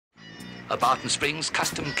a Barton Springs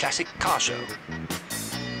custom classic car show.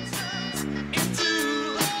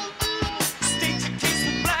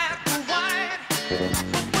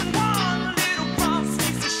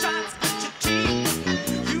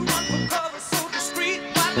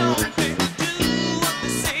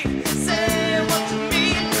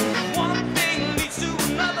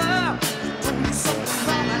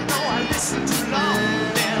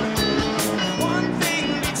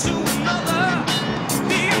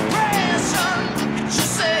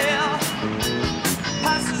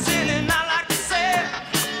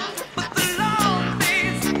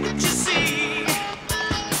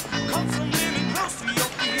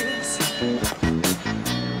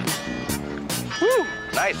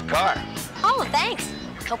 Nice car. Oh, thanks.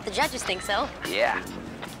 Hope the judges think so. Yeah.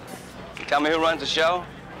 Tell me who runs the show?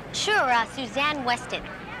 Sure, Suzanne Weston.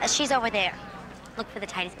 She's over there. Look for the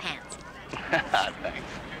tightest pants. Thanks.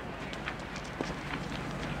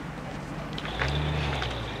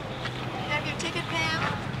 Have your ticket,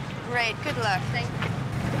 Pam? Great. Good luck. Thank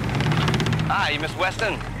you. Hi, Miss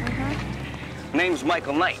Weston. Name's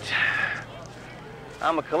Michael Knight.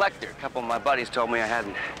 I'm a collector. A couple of my buddies told me I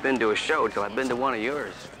hadn't been to a show till I'd been to one of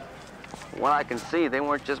yours. From what I can see, they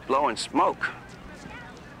weren't just blowing smoke.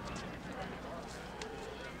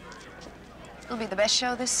 It'll be the best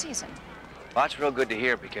show this season. Well, that's real good to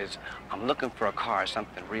hear because I'm looking for a car,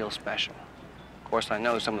 something real special. Of course, I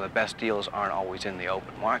know some of the best deals aren't always in the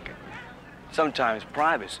open market. Sometimes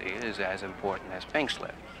privacy is as important as pink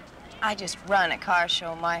slip. I just run a car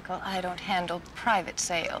show, Michael. I don't handle private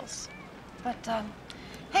sales. But,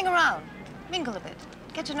 hang around, mingle a bit,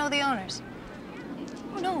 get to know the owners.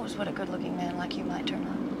 Who knows what a good-looking man like you might turn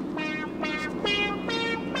on?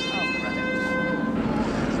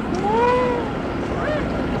 Oh,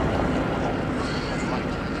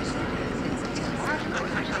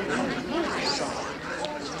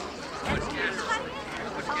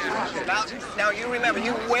 brother. Now you remember,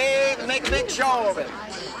 you wave and make a big show of it.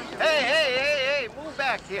 Hey, move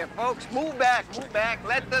back here, folks. Move back.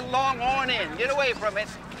 Let the longhorn in. Get away from it.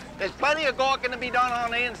 There's plenty of gawking to be done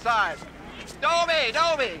on the inside. Dobie,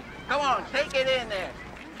 come on, take it in there.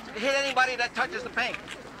 Hit anybody that touches the paint.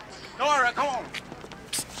 Nora, come on.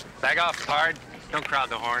 Back off, Pard. Don't crowd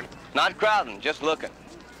the horn. Not crowding, just looking.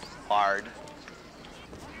 Hard.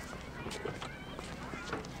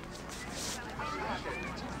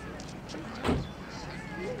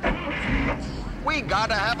 We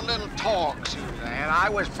gotta have a little talk, Suzanne. I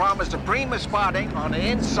was promised a prima spotting. On the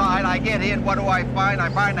inside, I get in, what do I find? I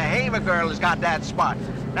find the Haver girl has got that spot.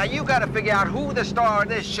 Now, you gotta figure out who the star of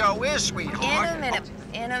this show is, sweetheart.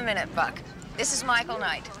 In a minute, Buck. This is Michael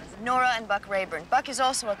Knight, Nora and Buck Rayburn. Buck is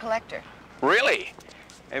also a collector. Really?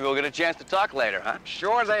 Maybe we'll get a chance to talk later, huh?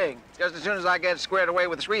 Sure thing. Just as soon as I get squared away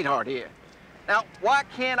with the sweetheart here. Now, why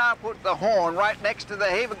can't I put the horn right next to the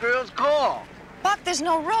Haver girl's car? Buck, there's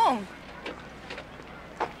no room.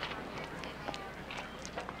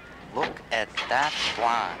 Look at that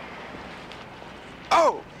blonde.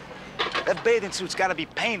 Oh! That bathing suit's gotta be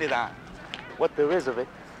painted on. What there is of it.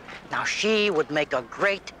 Now, she would make a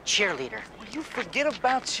great cheerleader. Will you forget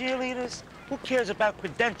about cheerleaders? Who cares about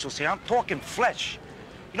credentials here? I'm talking flesh.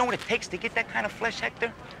 You know what it takes to get that kind of flesh,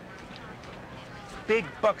 Hector? Big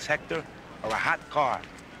bucks, Hector, or a hot car.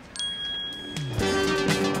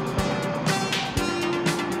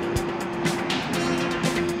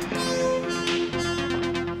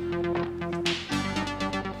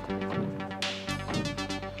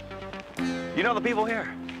 You know the people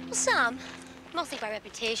here? Some, mostly by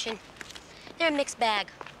reputation. They're a mixed bag.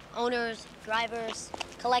 Owners, drivers,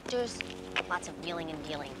 collectors, lots of wheeling and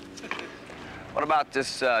dealing. What about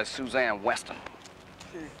this Suzanne Weston?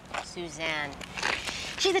 Suzanne.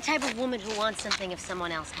 She's the type of woman who wants something if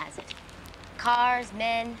someone else has it. Cars,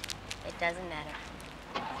 men, it doesn't matter.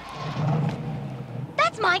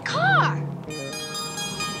 That's my car!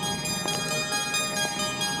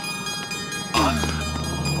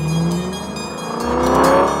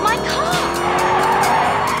 My car!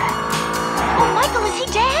 Oh, Michael, is he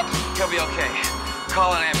dead? He'll be okay.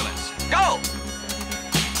 Call an ambulance. Go!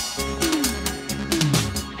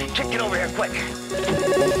 Kick it over here, quick.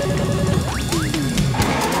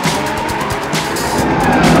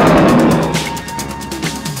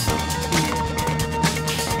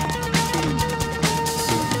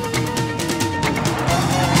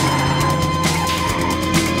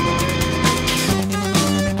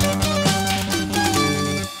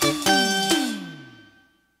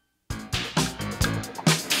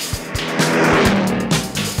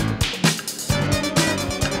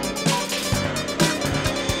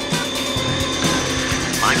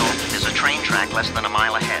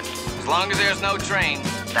 no train.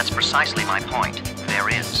 That's precisely my point. There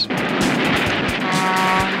is.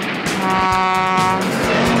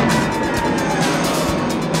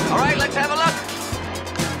 All right, let's have a look.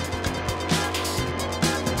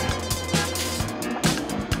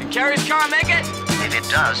 Can Carrie's car make it? If it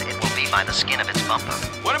does, it will be by the skin of its bumper.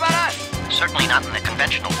 What about us? Certainly not in the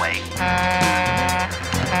conventional way.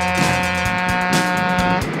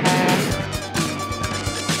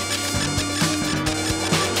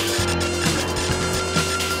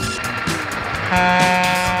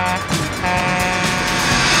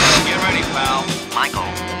 Get ready, pal. Michael.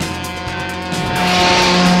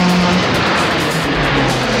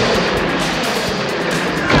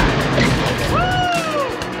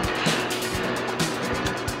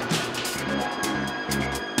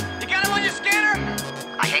 You got him on your scanner?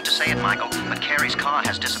 I hate to say it, Michael, but Carrie's car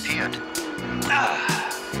has disappeared.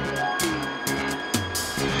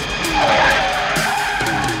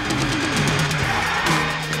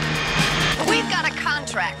 We've got a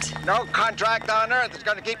contract. No contract on earth is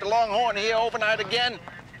going to keep the Longhorn here overnight again.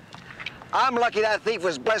 I'm lucky that thief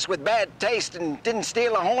was blessed with bad taste and didn't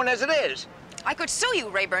steal a horn as it is. I could sue you,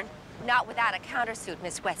 Rayburn. Not without a countersuit,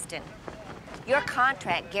 Miss Weston. Your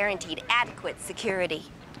contract guaranteed adequate security.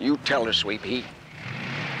 You tell her, Sweet Pea.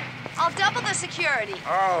 I'll double the security.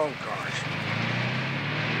 Oh, gosh.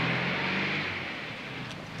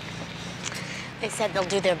 They said they'll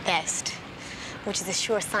do their best, which is a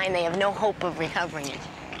sure sign they have no hope of recovering it.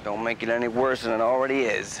 Don't make it any worse than it already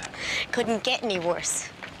is. Couldn't get any worse.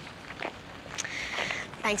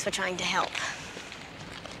 Thanks for trying to help.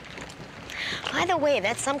 By the way,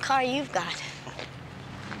 that's some car you've got.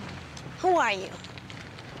 Who are you?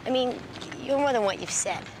 I mean, you're more than what you've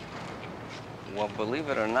said. Well, believe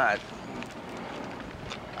it or not,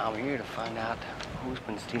 I'm here to find out who's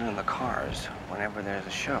been stealing the cars whenever there's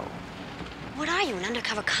a show. What are you, an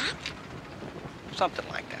undercover cop? Something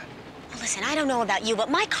like that. Well, listen, I don't know about you, but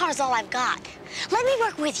my car's all I've got. Let me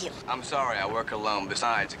work with you. I'm sorry, I work alone.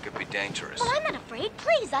 Besides, it could be dangerous. Well, I'm not afraid.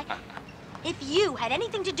 Please, If you had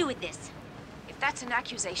anything to do with this. If that's an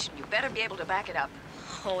accusation, you better be able to back it up.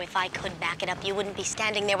 Oh, if I could back it up, you wouldn't be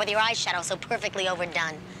standing there with your eyeshadow so perfectly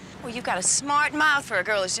overdone. Well, you've got a smart mouth for a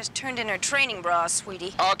girl who's just turned in her training bra,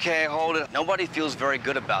 sweetie. Okay, hold it. Nobody feels very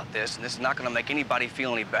good about this, and this is not going to make anybody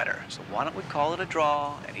feel any better. So why don't we call it a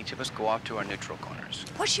draw, and each of us go off to our neutral corners?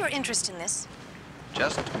 What's your interest in this?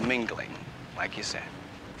 Just mingling, like you said.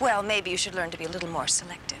 Well, maybe you should learn to be a little more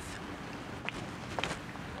selective.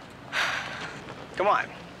 Come on.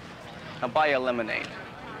 I'll buy you a lemonade.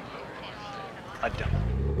 A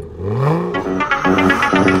double.